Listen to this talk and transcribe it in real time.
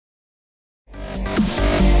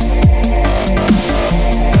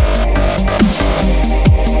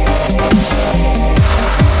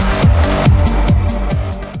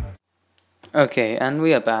Okay, and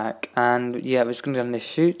we are back, and yeah, we're just gonna do this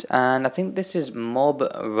shoot, and I think this is Mob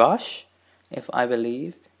Rush, if I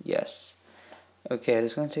believe. Yes. Okay, I'm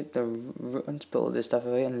just gonna take the and put all this stuff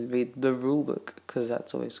away and read the rule book, because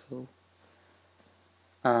that's always cool.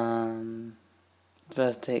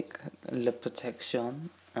 First take the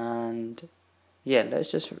protection, and yeah,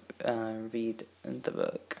 let's just read the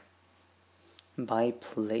book by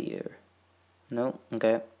player. No,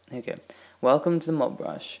 okay, okay. Welcome to the Mob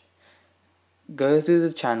Rush. Go through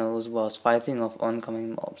the channels whilst fighting off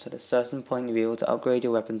oncoming mobs. At a certain point, you'll be able to upgrade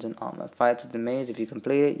your weapons and armor. Fight through the maze. If you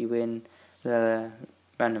complete it, you win. The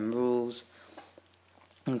random rules.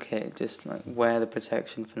 Okay, just like wear the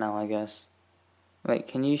protection for now, I guess. Wait,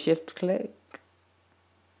 can you shift click?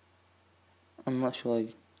 I'm not sure.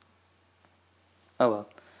 Oh well.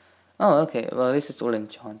 Oh, okay. Well, at least it's all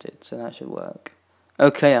enchanted, so that should work.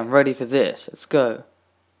 Okay, I'm ready for this. Let's go.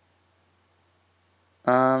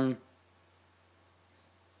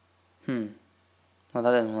 Well,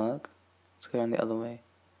 that didn't work. Let's go around the other way.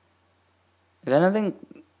 Is anything...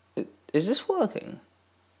 Is this working?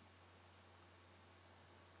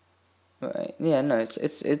 Right. Yeah, no,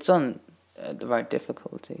 it's on the right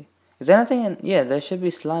difficulty. Is there anything in... Yeah, there should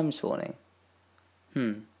be slime spawning.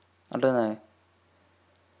 I don't know.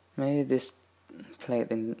 Maybe this plate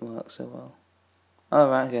didn't work so well. Oh,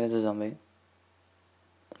 right, okay, there's a zombie.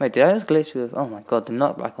 Wait, did I just glitch with... Oh my god, the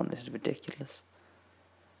knockback on this is ridiculous.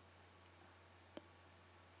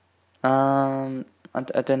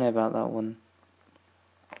 I don't know about that one.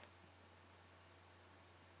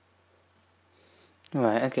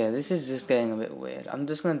 Right, okay, this is just getting a bit weird. I'm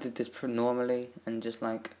just going to do this normally and just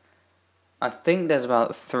like... I think there's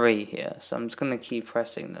about 3 here, so I'm just going to keep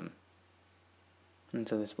pressing them.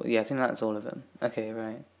 Until this... Yeah, I think that's all of them. Okay,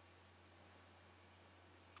 right.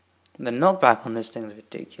 The knockback on this thing is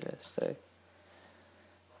ridiculous, so...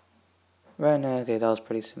 Right, no, okay, that was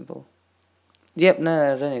pretty simple. Yep, no,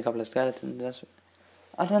 there's only a couple of skeletons. That's...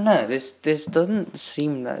 I don't know, this doesn't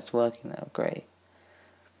seem that it's working that great.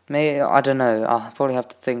 Maybe, I don't know, I'll probably have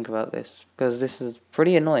to think about this, because this is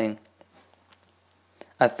pretty annoying.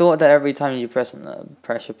 I thought that every time you press on the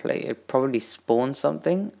pressure plate, it probably spawns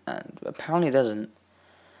something, and apparently it doesn't.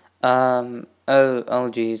 Oh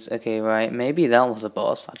geez, okay, right, maybe that was a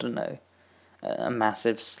boss, I don't know. A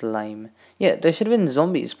massive slime. Yeah, there should have been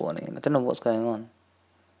zombies spawning, I don't know what's going on.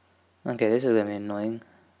 Okay, this is gonna be annoying.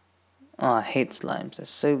 Oh, I hate slimes, they're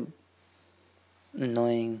so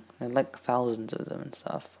annoying. There are like thousands of them and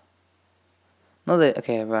stuff. No,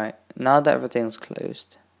 okay, right. Now that everything's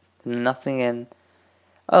closed, there's nothing in.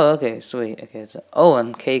 Oh, okay, sweet. Okay, so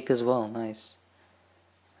and cake as well. Nice.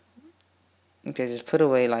 Okay, just put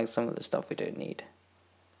away like some of the stuff we don't need.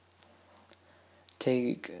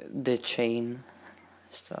 Take the chain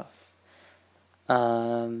stuff.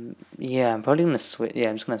 Yeah, I'm probably gonna switch. Yeah,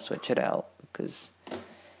 I'm just gonna switch it out because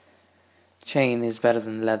chain is better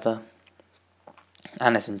than leather,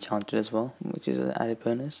 and it's enchanted as well, which is an added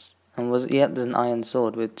bonus. And there's an iron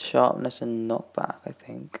sword with sharpness and knockback, I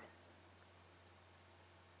think.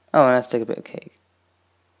 Oh, and let's take a bit of cake.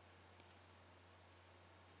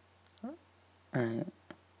 Alright.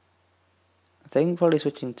 I think probably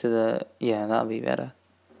switching to the... Yeah, that'll be better.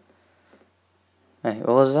 Wait,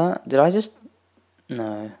 what was that? Did I just...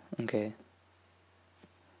 No, okay.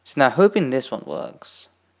 So now, hoping this one works.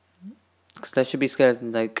 Because there should be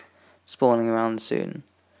skeletons, like, spawning around soon.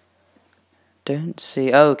 Don't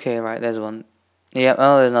see... Oh, okay, right, there's one. Yeah,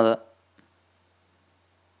 oh, there's another.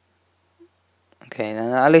 Okay,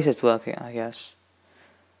 then at least it's working, I guess.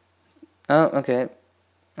 Oh, okay.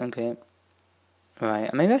 Okay.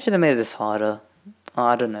 Right, maybe I should have made this harder. Oh,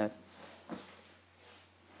 I don't know.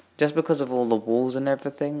 Just because of all the walls and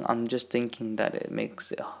everything, I'm just thinking that it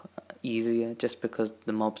makes it easier. Just because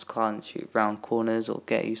the mobs can't shoot round corners or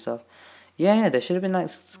get you stuff. Yeah, there should have been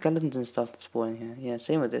like skeletons and stuff spawning here. Yeah,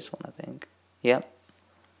 same with this one, I think. Yep.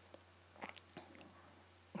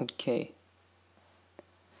 Okay.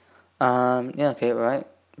 Yeah, okay, right.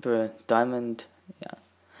 Diamond, yeah.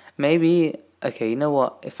 Maybe, okay, you know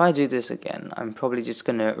what? If I do this again, I'm probably just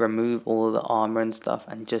gonna remove all the armor and stuff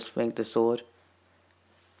and just make the sword.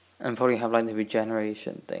 And probably have like the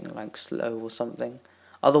regeneration thing, like slow or something.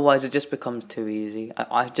 Otherwise, it just becomes too easy.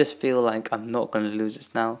 I just feel like I'm not gonna lose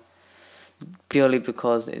this now. Purely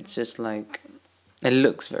because it's just like, it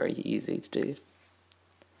looks very easy to do.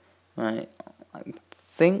 Right, I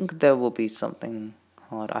think there will be something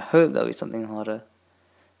hard. I hope there'll be something harder.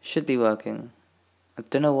 Should be working. I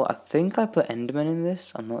don't know what. I think I put Enderman in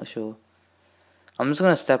this. I'm not sure. I'm just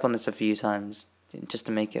gonna step on this a few times just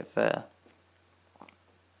to make it fair.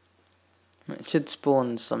 It should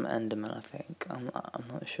spawn some Enderman. I think. I'm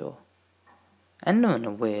not sure. Endermen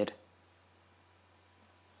are weird.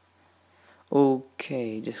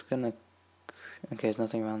 Okay, just gonna... Okay, there's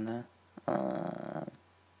nothing around there.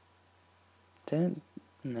 Don't...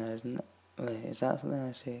 No, there's no... Wait, is that something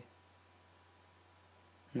I see?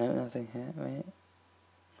 No, nothing here. Wait.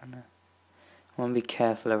 Oh, no. I want to be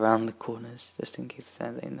careful around the corners, just in case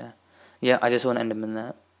there's anything there. Yeah, I just want Enderman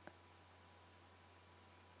there.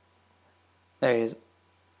 There he is.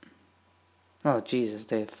 Oh, Jesus,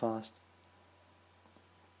 they're fast.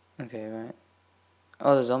 Okay, right.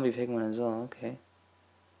 Oh, the zombie pigman as well, okay.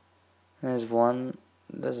 There's one,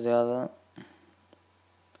 there's the other. I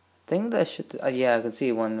think there should... yeah, I can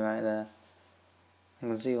see one right there. I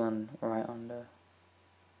can see one right under.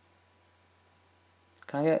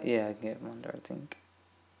 Can I get... Yeah, I can get him under, I think.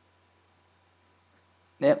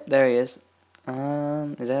 Yep, there he is.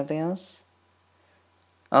 Is there anything else?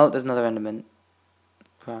 Oh, there's another Enderman.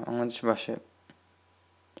 Crap, I'm gonna just rush it.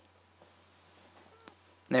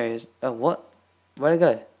 There he is. Oh, what? Where'd it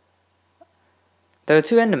go? There were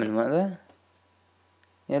two Endermen, weren't there?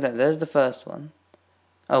 Yeah, look, there's the first one.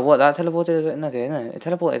 Oh, what? That teleported? Okay, no, it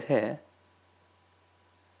teleported here.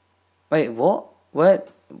 Wait, what? Where?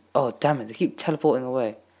 Oh, damn it, they keep teleporting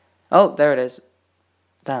away. Oh, there it is.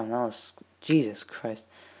 Damn, that was... Jesus Christ.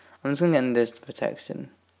 I'm just gonna get in this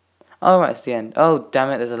protection. Oh, right, it's the end. Oh, damn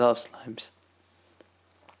it, there's a lot of slimes.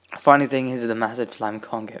 Funny thing is, the massive slime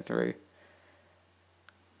can't get through.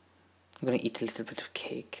 I'm gonna eat a little bit of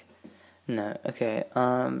cake. No, okay,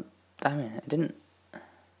 damn it, I didn't...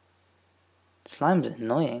 Slime's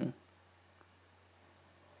annoying.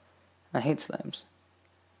 I hate slimes.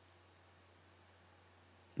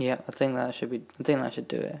 Yeah, I think that should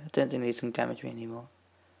do it. I don't think these can damage me anymore.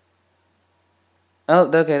 Oh,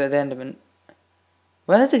 okay, the Enderman.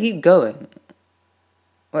 Where does it keep going?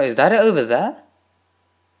 Wait, is that it over there?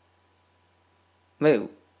 Wait,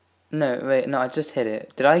 no, I just hit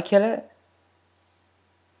it. Did I kill it?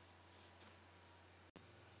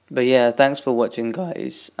 But yeah, thanks for watching,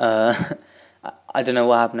 guys. I don't know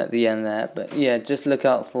what happened at the end there, but yeah, just look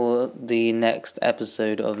out for the next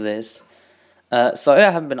episode of this. Sorry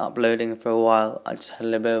I haven't been uploading for a while. I just had a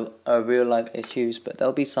little bit of real life issues, but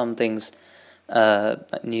there'll be some things,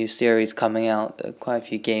 new series coming out. Quite a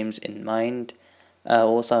few games in mind.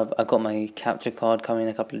 Also, I've got my capture card coming in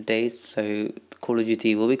a couple of days, so Call of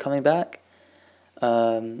Duty will be coming back.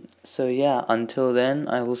 So yeah, until then,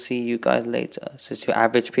 I will see you guys later. So it's your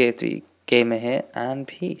average PS3 gamer here, and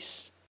peace.